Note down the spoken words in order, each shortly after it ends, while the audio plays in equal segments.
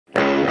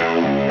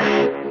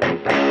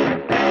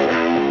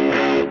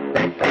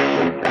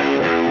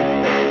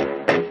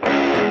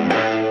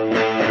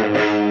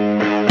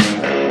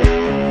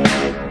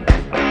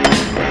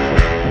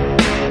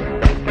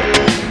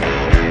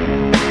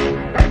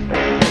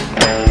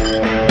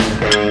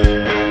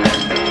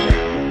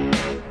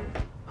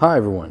Hi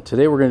everyone,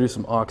 today we're going to do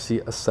some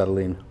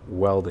oxy-acetylene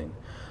welding.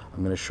 I'm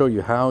going to show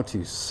you how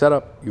to set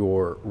up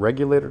your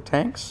regulator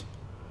tanks,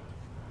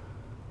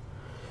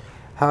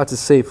 how to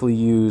safely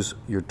use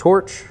your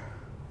torch,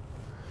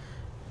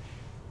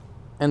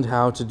 and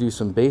how to do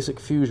some basic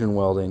fusion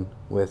welding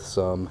with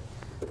some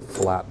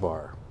flat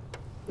bar.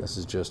 This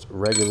is just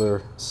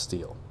regular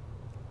steel.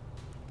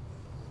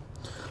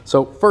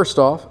 So first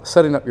off,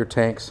 setting up your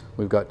tanks,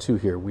 we've got two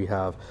here. We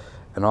have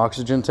an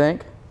oxygen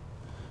tank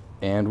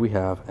and we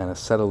have an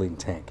acetylene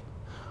tank.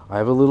 I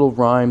have a little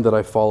rhyme that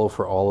I follow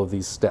for all of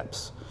these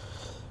steps.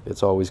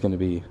 It's always going to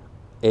be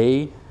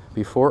A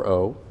before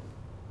O,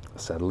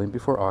 acetylene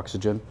before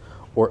oxygen,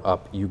 or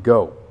up you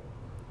go.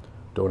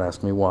 Don't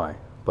ask me why,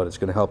 but it's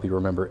going to help you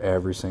remember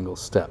every single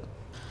step.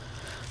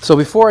 So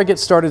before I get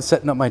started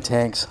setting up my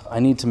tanks,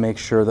 I need to make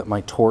sure that my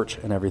torch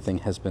and everything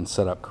has been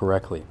set up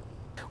correctly.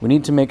 We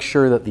need to make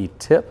sure that the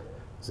tip,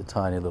 there's a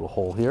tiny little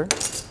hole here.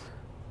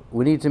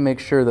 We need to make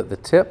sure that the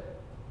tip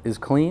is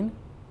clean.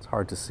 It's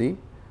hard to see. You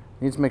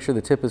need to make sure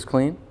the tip is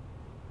clean.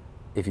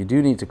 If you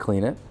do need to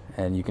clean it,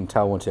 and you can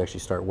tell once you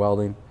actually start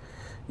welding,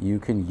 you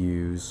can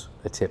use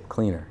a tip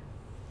cleaner.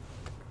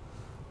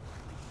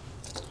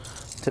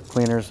 Tip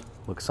cleaners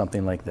look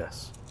something like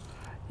this.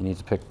 You need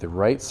to pick the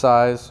right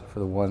size for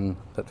the one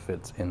that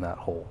fits in that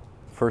hole.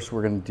 First,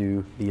 we're going to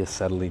do the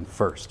acetylene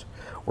first.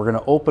 We're going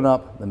to open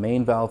up the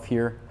main valve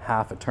here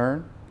half a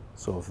turn.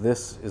 So if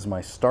this is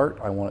my start,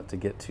 I want it to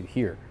get to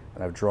here.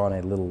 And I've drawn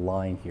a little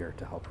line here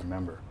to help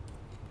remember.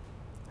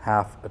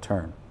 Half a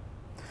turn.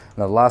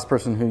 Now the last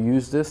person who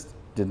used this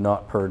did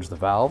not purge the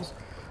valves,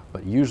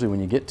 but usually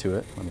when you get to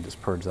it, let me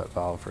just purge that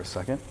valve for a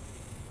second.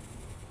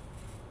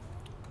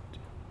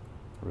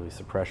 Release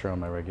the pressure on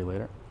my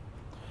regulator.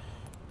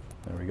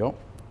 There we go.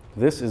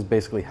 This is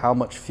basically how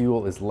much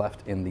fuel is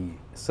left in the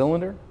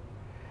cylinder,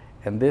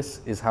 and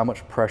this is how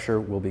much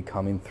pressure will be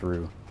coming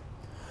through.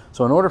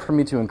 So in order for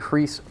me to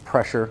increase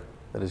pressure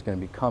that is going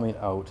to be coming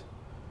out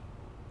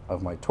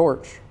of my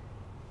torch,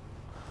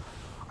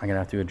 I'm going to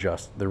have to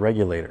adjust the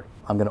regulator.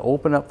 I'm going to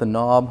open up the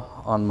knob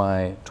on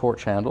my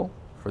torch handle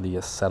for the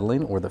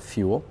acetylene or the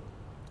fuel.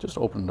 Just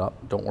open it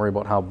up. Don't worry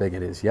about how big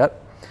it is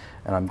yet.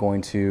 And I'm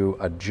going to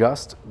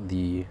adjust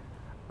the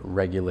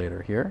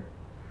regulator here.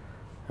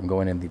 I'm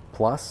going in the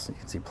plus. You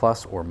can see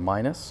plus or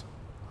minus.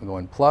 I'm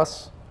going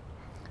plus,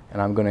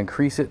 and I'm going to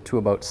increase it to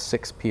about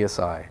 6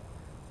 psi. There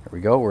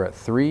we go. We're at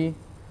 3,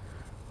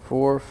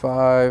 4,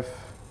 5,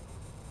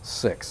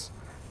 6.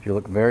 If you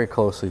look very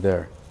closely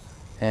there,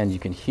 and you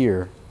can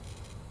hear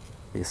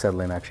the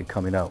acetylene actually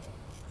coming out.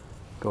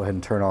 Go ahead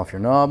and turn off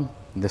your knob.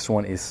 This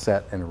one is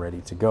set and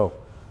ready to go.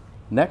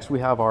 Next, we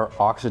have our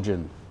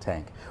oxygen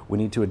tank. We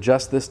need to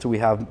adjust this till we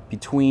have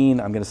between,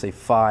 I'm going to say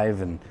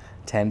 5 and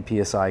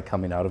 10 psi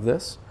coming out of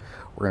this.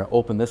 We're going to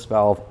open this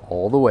valve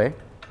all the way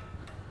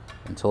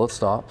until it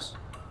stops.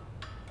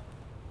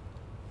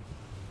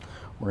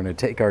 We're going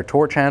to take our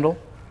torch handle,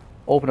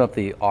 open up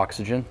the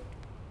oxygen,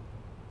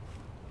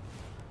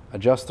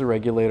 adjust the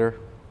regulator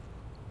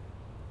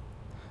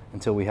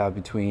until we have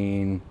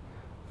between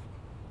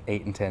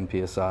 8 and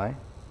 10 psi.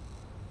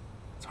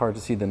 It's hard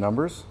to see the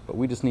numbers, but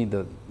we just need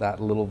that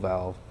little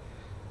valve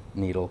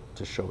needle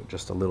to show it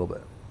just a little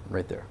bit.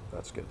 Right there,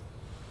 that's good.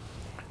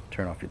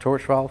 Turn off your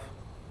torch valve.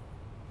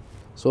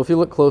 So if you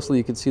look closely,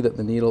 you can see that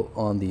the needle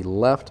on the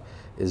left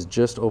is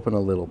just open a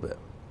little bit.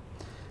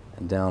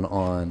 And down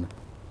on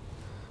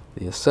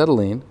the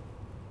acetylene,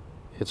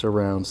 it's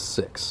around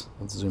 6.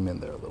 Let's zoom in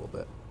there a little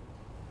bit.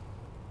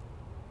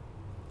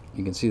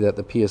 You can see that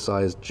the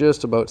PSI is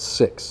just about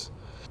 6.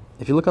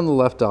 If you look on the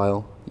left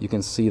dial, you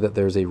can see that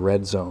there's a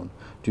red zone.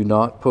 Do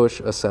not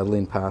push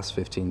acetylene past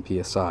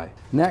 15 PSI.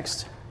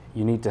 Next,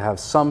 you need to have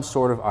some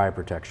sort of eye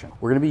protection.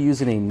 We're going to be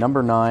using a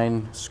number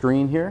 9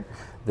 screen here.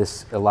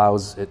 This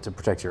allows it to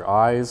protect your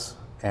eyes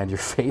and your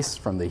face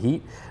from the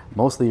heat,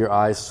 mostly your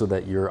eyes so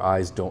that your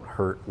eyes don't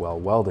hurt while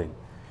welding.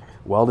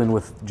 Welding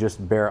with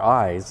just bare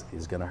eyes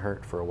is going to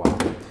hurt for a while.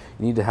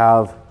 You need to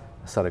have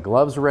a set of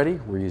gloves ready.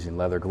 We're using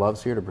leather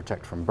gloves here to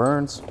protect from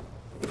burns.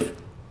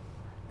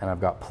 And I've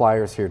got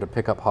pliers here to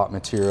pick up hot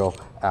material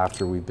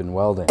after we've been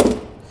welding.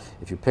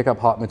 If you pick up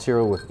hot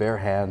material with bare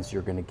hands,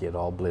 you're going to get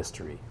all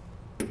blistery.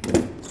 I'm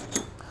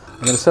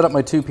going to set up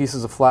my 2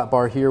 pieces of flat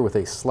bar here with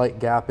a slight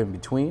gap in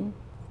between.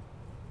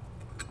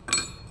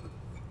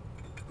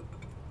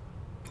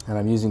 And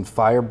I'm using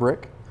fire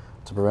brick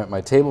to prevent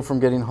my table from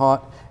getting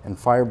hot, and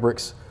fire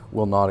bricks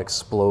will not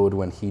explode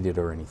when heated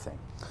or anything.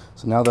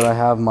 So now that I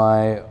have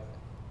my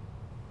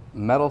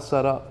metal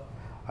set up,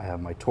 I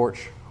have my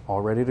torch all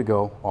ready to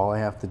go. All I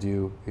have to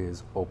do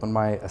is open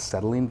my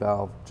acetylene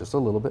valve just a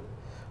little bit,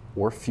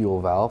 or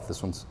fuel valve.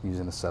 This one's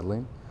using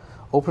acetylene.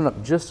 Open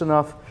up just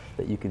enough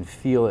that you can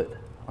feel it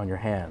on your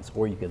hands,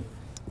 or you can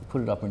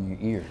put it up on your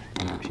ear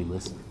and actually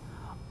listen.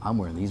 I'm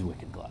wearing these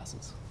wicked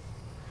glasses.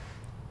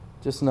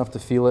 Just enough to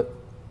feel it.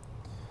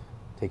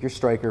 Take your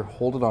striker,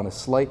 hold it on a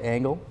slight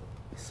angle,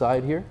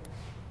 side here,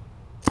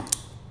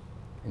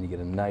 and you get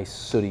a nice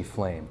sooty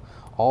flame.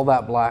 All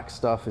that black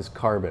stuff is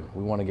carbon.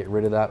 We want to get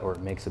rid of that or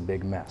it makes a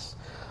big mess.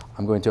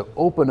 I'm going to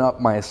open up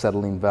my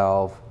acetylene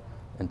valve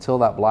until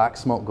that black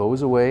smoke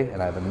goes away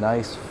and I have a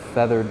nice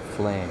feathered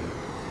flame.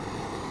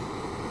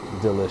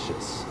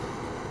 Delicious.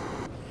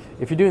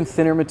 If you're doing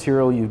thinner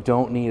material, you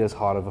don't need as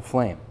hot of a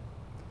flame.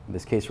 In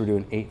this case, we're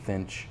doing 1/8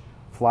 inch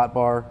flat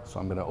bar,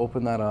 so I'm going to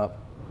open that up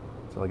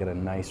until I get a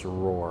nice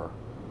roar.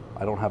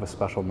 I don't have a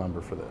special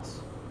number for this.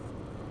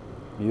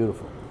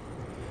 Beautiful.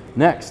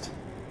 Next,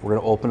 we're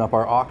going to open up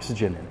our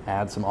oxygen and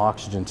add some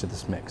oxygen to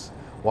this mix.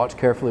 Watch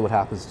carefully what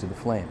happens to the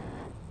flame.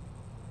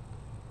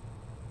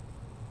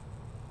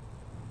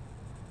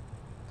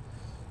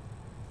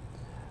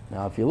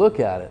 Now, if you look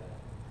at it,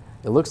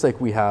 it looks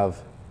like we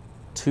have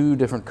two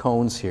different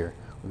cones here.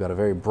 We've got a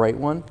very bright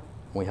one,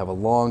 and we have a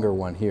longer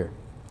one here.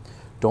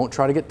 Don't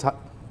try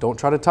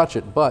to touch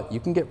it, but you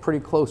can get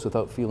pretty close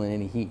without feeling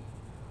any heat.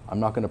 I'm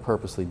not going to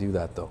purposely do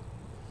that though.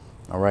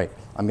 All right,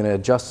 I'm going to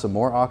adjust some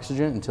more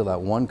oxygen until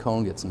that one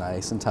cone gets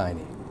nice and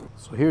tiny.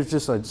 So here's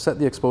just, I set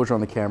the exposure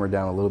on the camera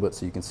down a little bit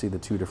so you can see the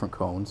two different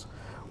cones.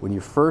 When you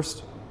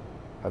first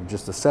have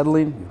just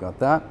acetylene, you've got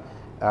that,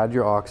 add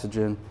your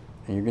oxygen,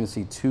 and you're going to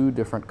see two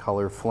different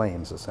color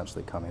flames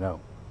essentially coming out.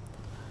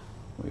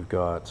 We've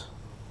got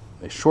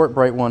a short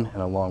bright one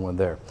and a long one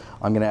there.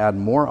 I'm going to add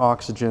more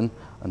oxygen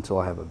until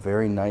I have a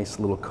very nice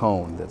little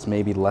cone that's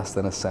maybe less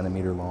than 1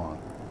 centimeter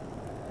long.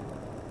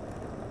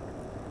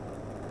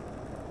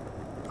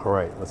 All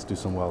right, let's do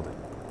some welding.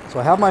 So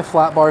I have my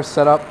flat bar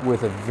set up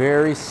with a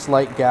very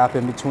slight gap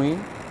in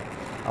between.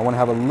 I want to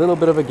have a little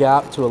bit of a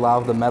gap to allow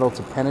the metal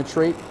to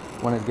penetrate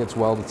when it gets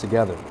welded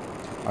together.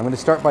 I'm going to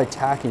start by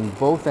tacking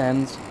both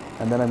ends,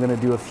 and then I'm going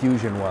to do a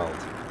fusion weld.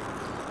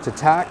 To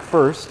tack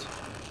first,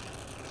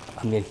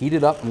 I'm going to heat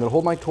it up. I'm going to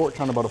hold my torch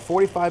on about a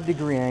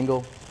 45-degree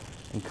angle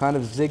and kind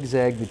of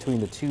zigzag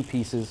between the two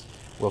pieces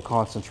while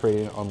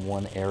concentrating on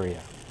one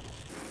area.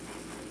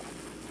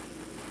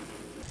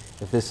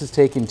 If this is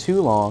taking too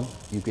long,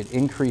 you could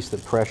increase the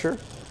pressure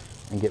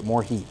and get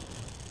more heat.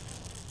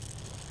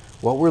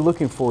 What we're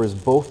looking for is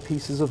both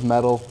pieces of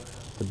metal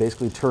to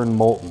basically turn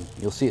molten.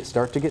 You'll see it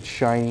start to get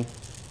shiny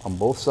on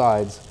both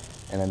sides,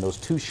 and then those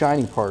two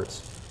shiny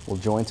parts will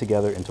join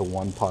together into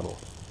one puddle.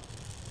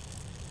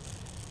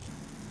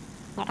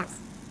 Here it comes.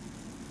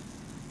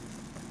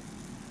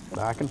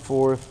 Back and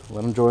forth,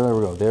 let them join, there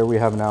we go. There we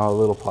have now a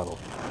little puddle.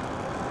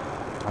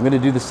 I'm going to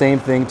do the same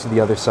thing to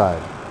the other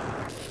side.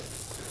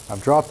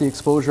 I've dropped the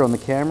exposure on the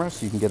camera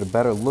so you can get a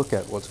better look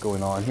at what's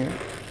going on here.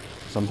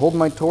 So I'm holding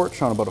my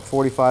torch on about a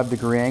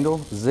 45-degree angle,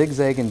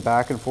 zigzagging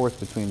back and forth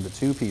between the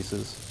two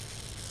pieces.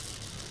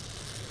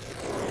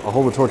 I'll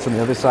hold the torch on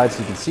the other side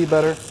so you can see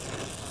better.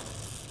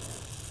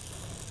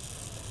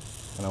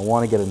 And I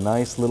want to get a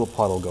nice little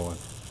puddle going.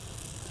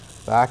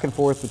 Back and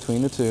forth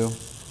between the two.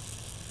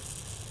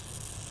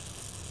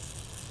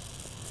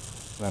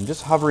 And I'm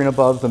just hovering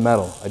above the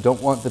metal. I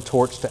don't want the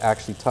torch to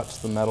actually touch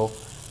the metal.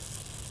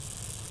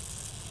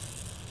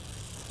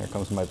 Here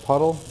comes my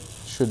puddle.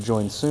 Should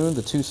join soon.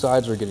 The two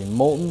sides are getting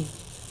molten.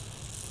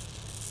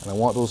 And I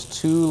want those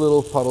two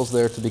little puddles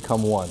there to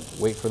become one.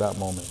 Wait for that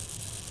moment.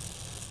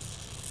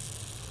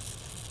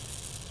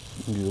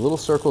 You can do little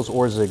circles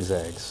or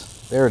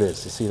zigzags. There it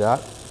is. You see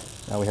that?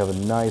 Now we have a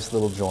nice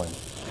little join.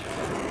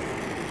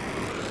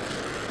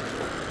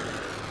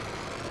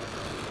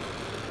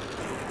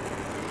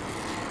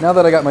 Now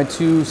that I got my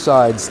two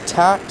sides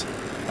tacked,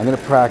 I'm going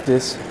to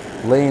practice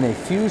laying a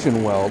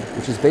fusion weld,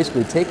 which is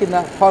basically taking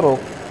that puddle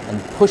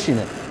and pushing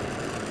it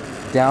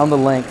down the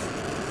length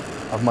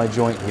of my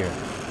joint here.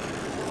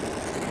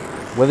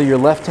 Whether you're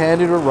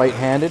left-handed or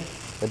right-handed,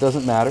 that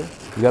doesn't matter.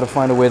 You got to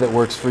find a way that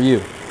works for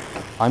you.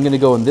 I'm going to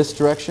go in this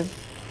direction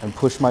and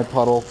push my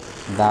puddle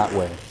that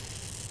way.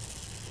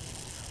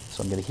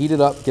 So I'm going to heat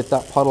it up, get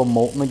that puddle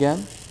molten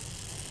again.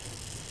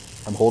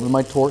 I'm holding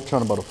my torch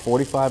on about a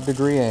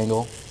 45-degree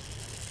angle.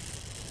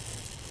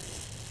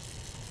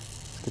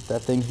 Get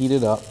that thing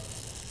heated up,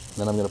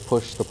 then I'm going to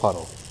push the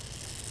puddle.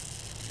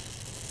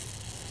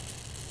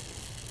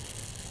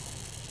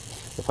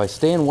 If I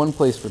stay in one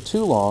place for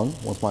too long,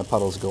 once my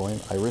puddle's going,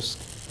 I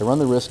run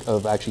the risk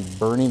of actually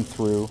burning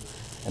through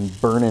and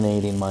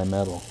burninating my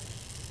metal.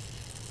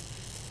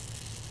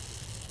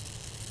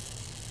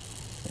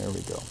 There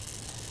we go.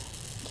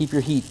 Keep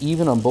your heat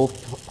even on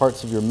both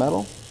parts of your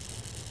metal.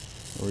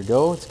 There we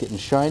go, it's getting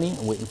shiny.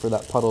 I'm waiting for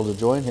that puddle to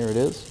join. Here it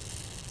is.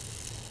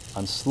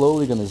 I'm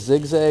slowly going to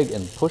zigzag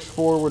and push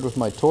forward with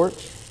my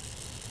torch.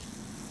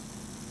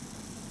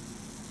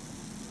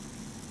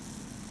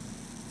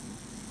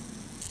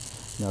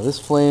 Now this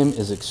flame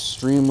is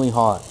extremely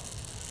hot.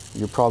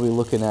 You're probably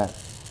looking at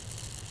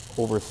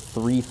over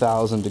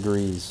 3,000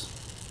 degrees.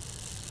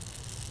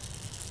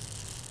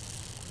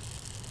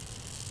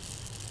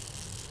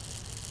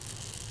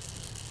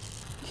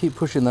 Keep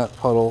pushing that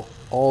puddle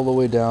all the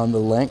way down the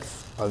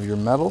length of your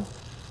metal.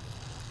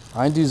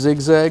 I do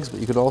zigzags, but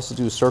you could also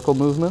do circle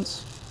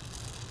movements.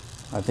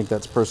 I think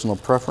that's personal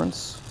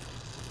preference.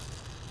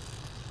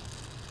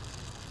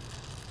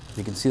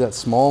 You can see that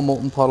small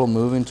molten puddle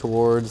moving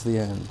towards the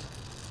end.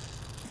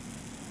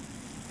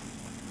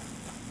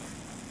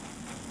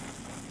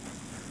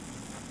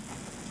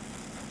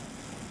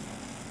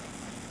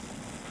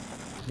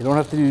 You don't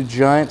have to do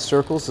giant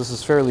circles. This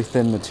is fairly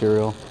thin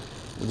material.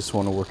 We just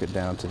want to work it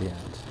down to the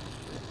end.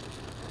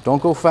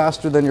 Don't go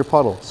faster than your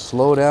puddle.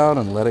 Slow down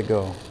and let it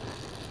go.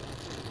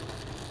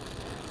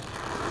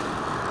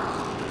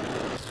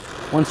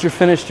 Once you're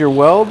finished your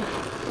weld,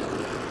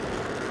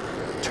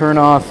 turn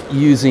off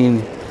using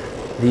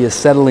the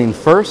acetylene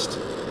first,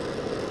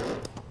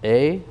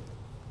 A,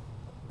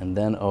 and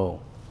then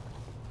O.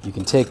 You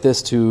can take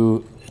this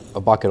to a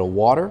bucket of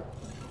water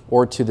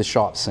or to the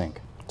shop sink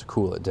to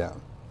cool it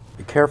down.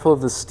 Be careful of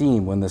the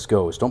steam when this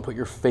goes. Don't put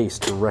your face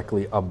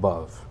directly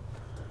above.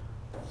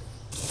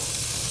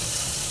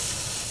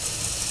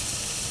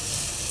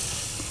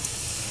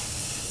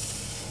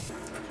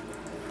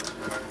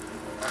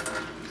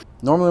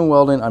 Normally in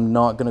welding, I'm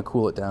not going to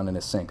cool it down in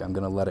a sink. I'm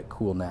going to let it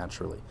cool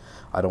naturally.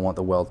 I don't want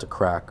the weld to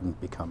crack and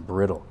become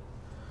brittle.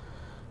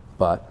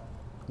 But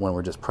when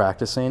we're just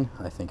practicing,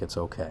 I think it's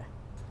okay.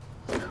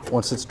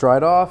 Once it's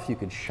dried off, you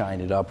can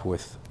shine it up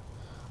with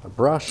a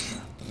brush.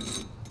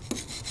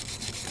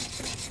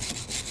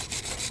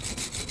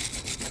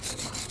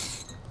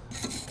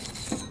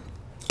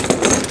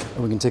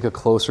 And we can take a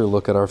closer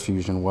look at our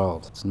fusion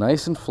weld. It's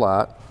nice and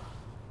flat.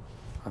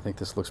 I think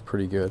this looks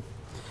pretty good.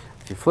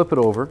 If you flip it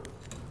over,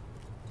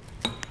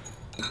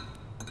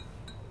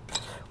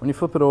 when you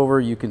flip it over,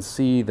 you can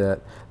see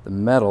that the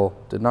metal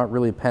did not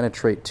really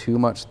penetrate too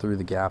much through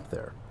the gap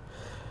there.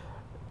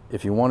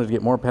 If you wanted to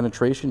get more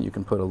penetration, you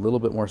can put a little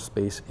bit more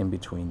space in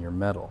between your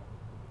metal.